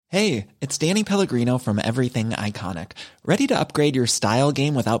Hey, it's Danny Pellegrino from Everything Iconic. Ready to upgrade your style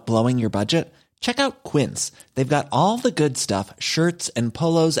game without blowing your budget? Check out Quince. They've got all the good stuff, shirts and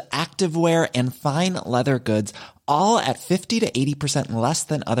polos, activewear, and fine leather goods, all at 50 to 80% less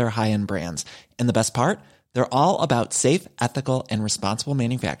than other high-end brands. And the best part? They're all about safe, ethical, and responsible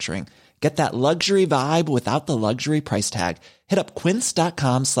manufacturing. Get that luxury vibe without the luxury price tag. Hit up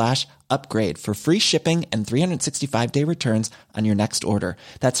quince.com/upgrade for free shipping and 365-day returns on your next order.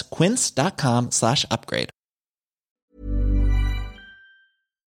 That's quince.com/upgrade.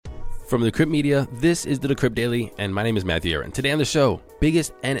 From the Decrypt Media, this is the Decrypt Daily, and my name is Matthew Aaron. Today on the show,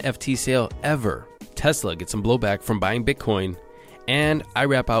 biggest NFT sale ever. Tesla gets some blowback from buying Bitcoin, and I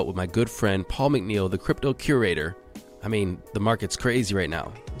wrap out with my good friend Paul McNeal, the crypto curator. I mean, the market's crazy right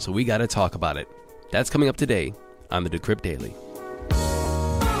now, so we got to talk about it. That's coming up today on the Decrypt Daily.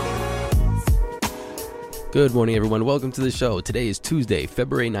 Good morning, everyone. Welcome to the show. Today is Tuesday,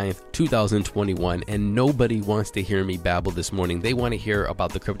 February 9th, 2021, and nobody wants to hear me babble this morning. They want to hear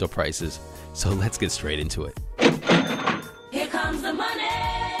about the crypto prices, so let's get straight into it. Here comes the money.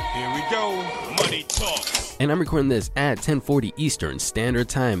 Here we go. Money talk. And I'm recording this at 10:40 Eastern Standard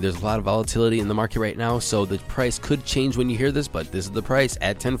Time. There's a lot of volatility in the market right now, so the price could change when you hear this, but this is the price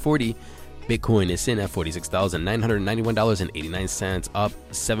at 10:40. Bitcoin is in at $46,991.89, up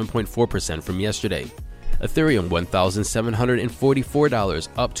 7.4% from yesterday. Ethereum, $1,744,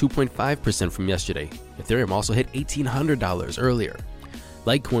 up 2.5% from yesterday. Ethereum also hit $1,800 earlier.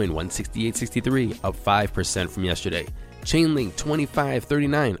 Litecoin, $168.63, up 5% from yesterday. Chainlink,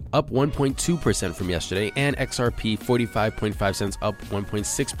 $25.39, up 1.2% from yesterday. And XRP, 45.5 cents, up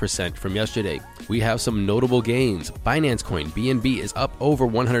 1.6% from yesterday. We have some notable gains. Binance Coin, BNB, is up over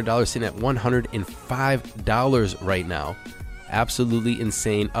 $100, sitting at $105 right now. Absolutely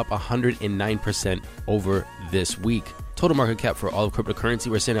insane, up 109% over this week. Total market cap for all of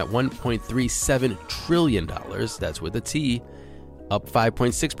cryptocurrency, we're sitting at $1.37 trillion. That's with a T, up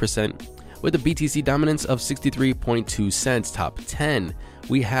 5.6%. With a BTC dominance of 63.2 cents. Top 10,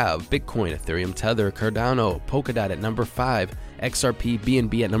 we have Bitcoin, Ethereum, Tether, Cardano, Polkadot at number 5, XRP,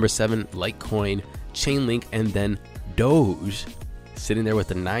 BNB at number 7, Litecoin, Chainlink, and then Doge, sitting there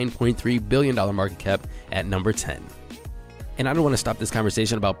with a $9.3 billion market cap at number 10. And I don't want to stop this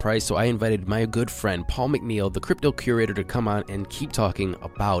conversation about price, so I invited my good friend Paul McNeal, the crypto curator, to come on and keep talking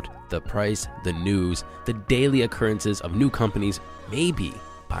about the price, the news, the daily occurrences of new companies maybe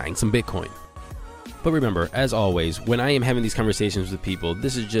buying some Bitcoin. But remember, as always, when I am having these conversations with people,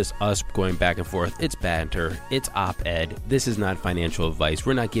 this is just us going back and forth. It's banter, it's op-ed. This is not financial advice.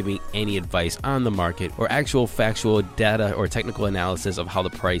 We're not giving any advice on the market or actual factual data or technical analysis of how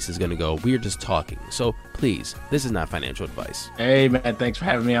the price is going to go. We are just talking. So please, this is not financial advice. Hey, man, thanks for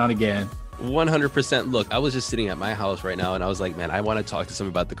having me on again. 100%. Look, I was just sitting at my house right now and I was like, man, I want to talk to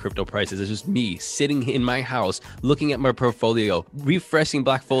someone about the crypto prices. It's just me sitting in my house, looking at my portfolio, refreshing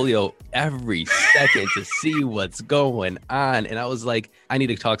Blockfolio every second to see what's going on. And I was like, I need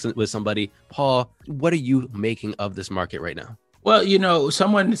to talk with somebody. Paul, what are you making of this market right now? Well, you know,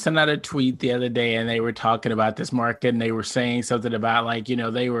 someone sent out a tweet the other day and they were talking about this market and they were saying something about like, you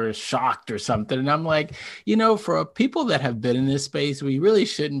know, they were shocked or something. And I'm like, you know, for people that have been in this space, we really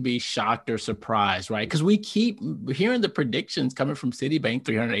shouldn't be shocked or surprised, right? Because we keep hearing the predictions coming from Citibank,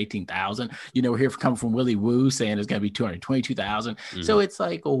 318,000. You know, we're here coming from Willie Woo saying it's going to be 222,000. Mm-hmm. So it's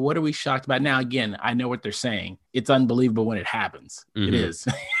like, well, what are we shocked about? Now, again, I know what they're saying. It's unbelievable when it happens. Mm-hmm. It is.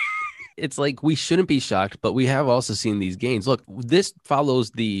 It's like we shouldn't be shocked, but we have also seen these gains. Look, this follows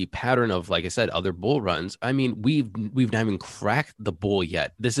the pattern of, like I said, other bull runs. I mean, we've not even cracked the bull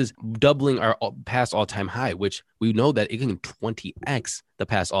yet. This is doubling our past all-time high, which we know that it can 20x the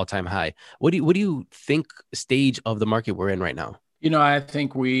past all-time high. What do you think stage of the market we're in right now? You know, I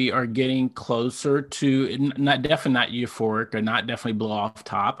think we are getting closer to definitely not euphoric or not definitely blow off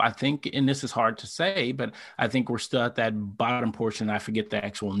top. I think, and this is hard to say, but I think we're still at that bottom portion. I forget the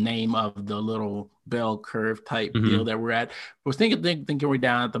actual name of the little bell curve type deal that we're at. I was thinking we're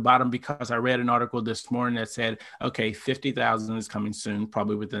down at the bottom because I read an article this morning that said, okay, 50,000 is coming soon,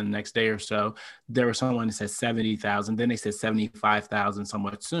 probably within the next day or so. There was someone that said 70,000. Then they said 75,000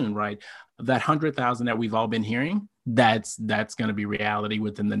 somewhat soon, right? That 100,000 that we've all been hearing, that's going to be reality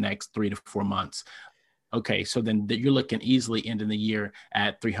within the next 3 to 4 months. Okay, so then you're looking easily ending the year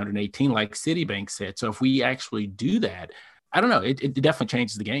at 318, like Citibank said. So if we actually do that, I don't know, it definitely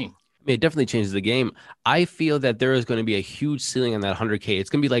changes the game. It definitely changes the game. I feel that there is going to be a huge ceiling on that 100K. It's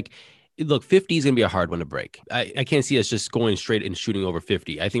going to be like Look, 50 is going to be a hard one to break. I can't see us just going straight and shooting over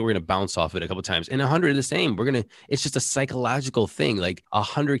 50. I think we're going to bounce off it a couple times. And 100 is the same. It's just a psychological thing. Like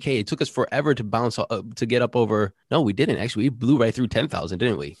 100K, it took us forever to bounce to get up over. No, we didn't. Actually, we blew right through 10,000,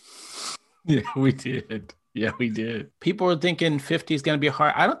 didn't we? Yeah, we did. Yeah, we did. People are thinking 50 is going to be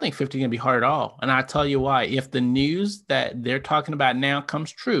hard. I don't think 50 is going to be hard at all. And I'll tell you why. If the news that they're talking about now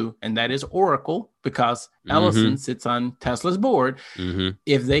comes true, and that is Oracle, because Ellison sits on Tesla's board,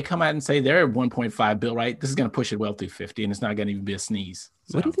 if they come out and say they're at 1.5 bill, right, this is going to push it well through 50, and it's not going to even be a sneeze.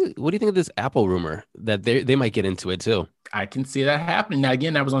 So. What do you think of this Apple rumor that they might get into it too? I can see that happening. Now,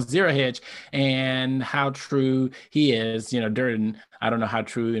 again, that was on Zero Hedge, and how true he is, during, I don't know how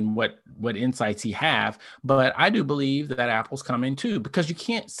true and what insights he have, but I do believe that Apple's coming too, because you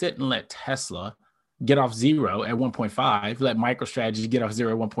can't sit and let Tesla get off zero at 1.5, let MicroStrategy get off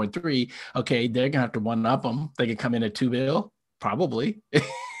zero at 1.3. Okay, they're going to have to one-up them. They can come in at 2 bill, probably.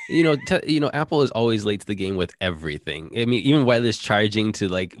 Apple is always late to the game with everything. I mean, even wireless charging to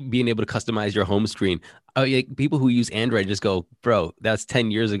like being able to customize your home screen. People who use Android just go, bro, that's 10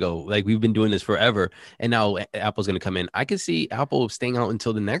 years ago. Like, we've been doing this forever. And now Apple's going to come in. I can see Apple staying out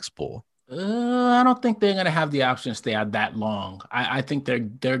until the next poll. I don't think they're going to have the option to stay out that long. I think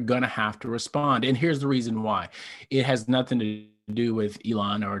they're going to have to respond. And here's the reason why. It has nothing to do with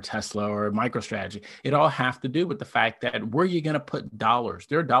Elon or Tesla or MicroStrategy. It all have to do with the fact that where you're going to put dollars.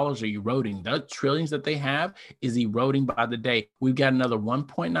 Their dollars are eroding. The trillions that they have is eroding by the day. We've got another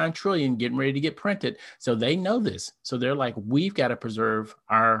 1.9 trillion getting ready to get printed. So they know this. So they're like, we've got to preserve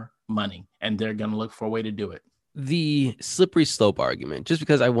our money, and they're going to look for a way to do it. The slippery slope argument, just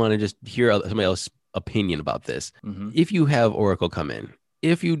because I want to just hear somebody else's opinion about this. If you have Oracle come in,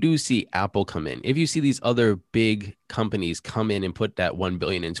 if you do see Apple come in, if you see these other big companies come in and put that 1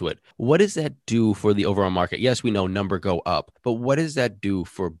 billion into it, what does that do for the overall market? Yes, we know number go up, but what does that do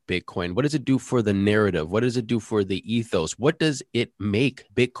for Bitcoin? What does it do for the narrative? What does it do for the ethos? What does it make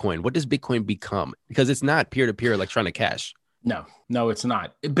Bitcoin? What does Bitcoin become? Because it's not peer-to-peer electronic cash. No, it's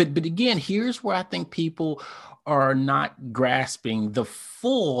not. But again, here's where I think people are not grasping the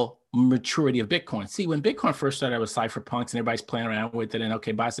full maturity of Bitcoin. See, when Bitcoin first started, it was cypherpunks and everybody's playing around with it, and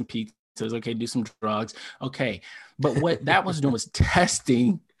okay, buy some pizzas, okay, do some drugs, okay. But what that was doing was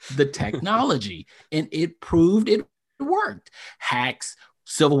testing the technology, and it proved it worked. Hacks,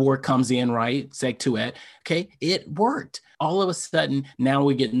 Civil War comes in, right? Seg 2et, okay, it worked. All of a sudden, now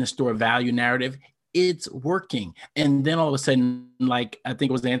we're getting the store value narrative. It's working. And then all of a sudden, like I think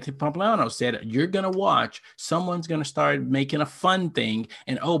it was Anthony Pompliano said, you're going to watch, someone's going to start making a fun thing.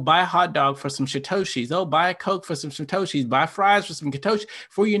 And, buy a hot dog for some Satoshis. Buy a Coke for some Satoshis. Buy fries for some Satoshis.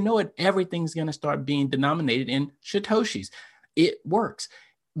 Before you know it, everything's going to start being denominated in Satoshis. It works.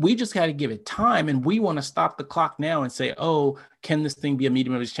 We just got to give it time. And we want to stop the clock now and say, can this thing be a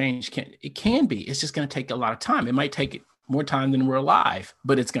medium of exchange? It can be. It's just going to take a lot of time. It might take more time than we're alive,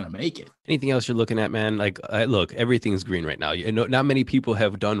 but it's going to make it. Anything else you're looking at, man? Like, look, everything's green right now. Not many people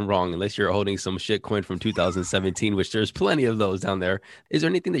have done wrong unless you're holding some shit coin from 2017, which there's plenty of those down there. Is there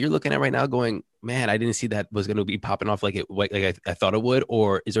anything that you're looking at right now going, man, I didn't see that was going to be popping off like I thought it would?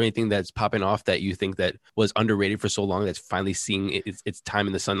 Or is there anything that's popping off that you think that was underrated for so long that's finally seeing its time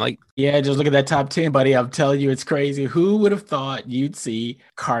in the sunlight? Yeah, just look at that top 10, buddy. I'm telling you, it's crazy. Who would have thought you'd see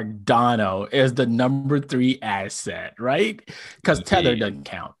Cardano as the number 3 asset, right? Because Tether doesn't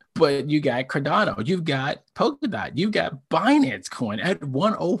count. But you got Cardano, you've got Polkadot, you've got Binance Coin at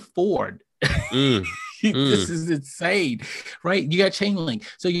 104. This is insane, right? You got Chainlink.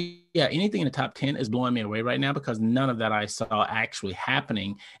 So yeah, anything in the top 10 is blowing me away right now because none of that I saw actually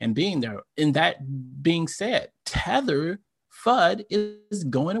happening and being there. And that being said, Tether FUD is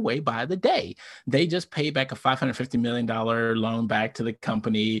going away by the day. They just paid back a $550 million loan back to the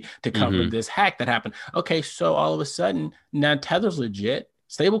company to cover this hack that happened. Okay, so all of a sudden, now Tether's legit.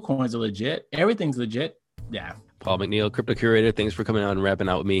 Stable coins are legit. Everything's legit. Yeah. Paul McNeal, Crypto Curator, thanks for coming on and rapping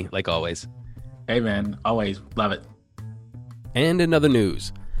out with me, like always. Hey, man. Always. Love it. And in other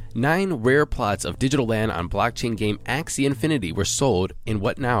news, 9 rare plots of digital land on blockchain game Axie Infinity were sold in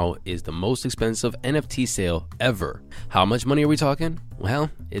what now is the most expensive NFT sale ever. How much money are we talking?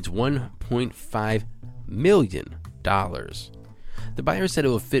 Well, it's $1.5 million. The buyer said it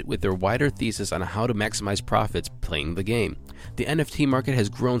will fit with their wider thesis on how to maximize profits playing the game. The NFT market has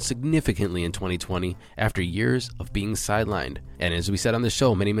grown significantly in 2020 after years of being sidelined. And as we said on the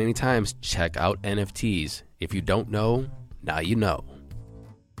show many times, check out NFTs. If you don't know, now you know.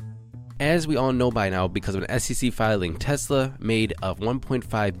 As we all know by now, because of an SEC filing, Tesla made a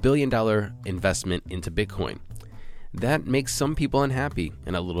 $1.5 billion investment into Bitcoin. That makes some people unhappy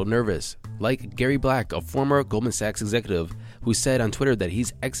and a little nervous. like Gary Black, a former Goldman Sachs executive who said on Twitter that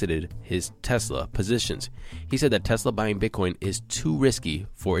he's exited his Tesla positions. He said that Tesla buying Bitcoin is too risky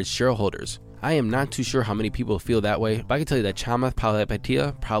for its shareholders. I am not too sure how many people feel that way, but I can tell you that Chamath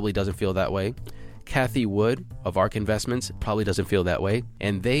Palihapitiya probably doesn't feel that way. Kathy Wood of ARK Investments probably doesn't feel that way,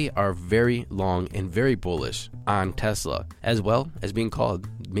 and they are very long and very bullish on Tesla, as well as being called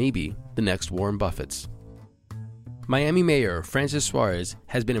maybe the next Warren Buffetts. Miami Mayor Francis Suarez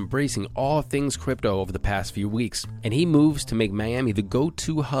has been embracing all things crypto over the past few weeks, and he moves to make Miami the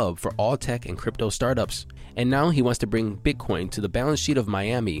go-to hub for all tech and crypto startups. And now he wants to bring Bitcoin to the balance sheet of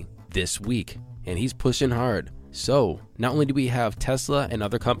Miami this week, and he's pushing hard. So, not only do we have Tesla and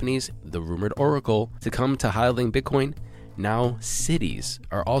other companies, the rumored Oracle, to come to highlighting Bitcoin, now cities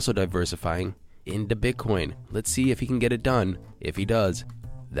are also diversifying into Bitcoin. Let's see if he can get it done. If he does,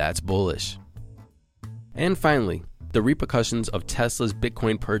 that's bullish. And finally, the repercussions of Tesla's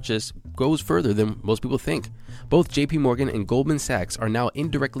Bitcoin purchase goes further than most people think. Both JP Morgan and Goldman Sachs are now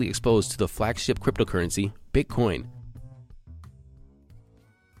indirectly exposed to the flagship cryptocurrency, Bitcoin.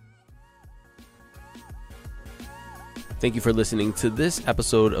 Thank you for listening to this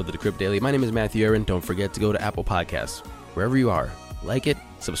episode of the Decrypt Daily. My name is Matthew Aaron. Don't forget to go to Apple Podcasts. Wherever you are, like it,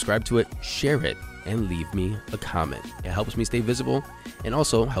 subscribe to it, share it, and leave me a comment. It helps me stay visible and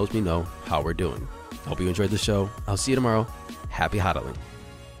also helps me know how we're doing. Hope you enjoyed the show. I'll see you tomorrow. Happy hodling.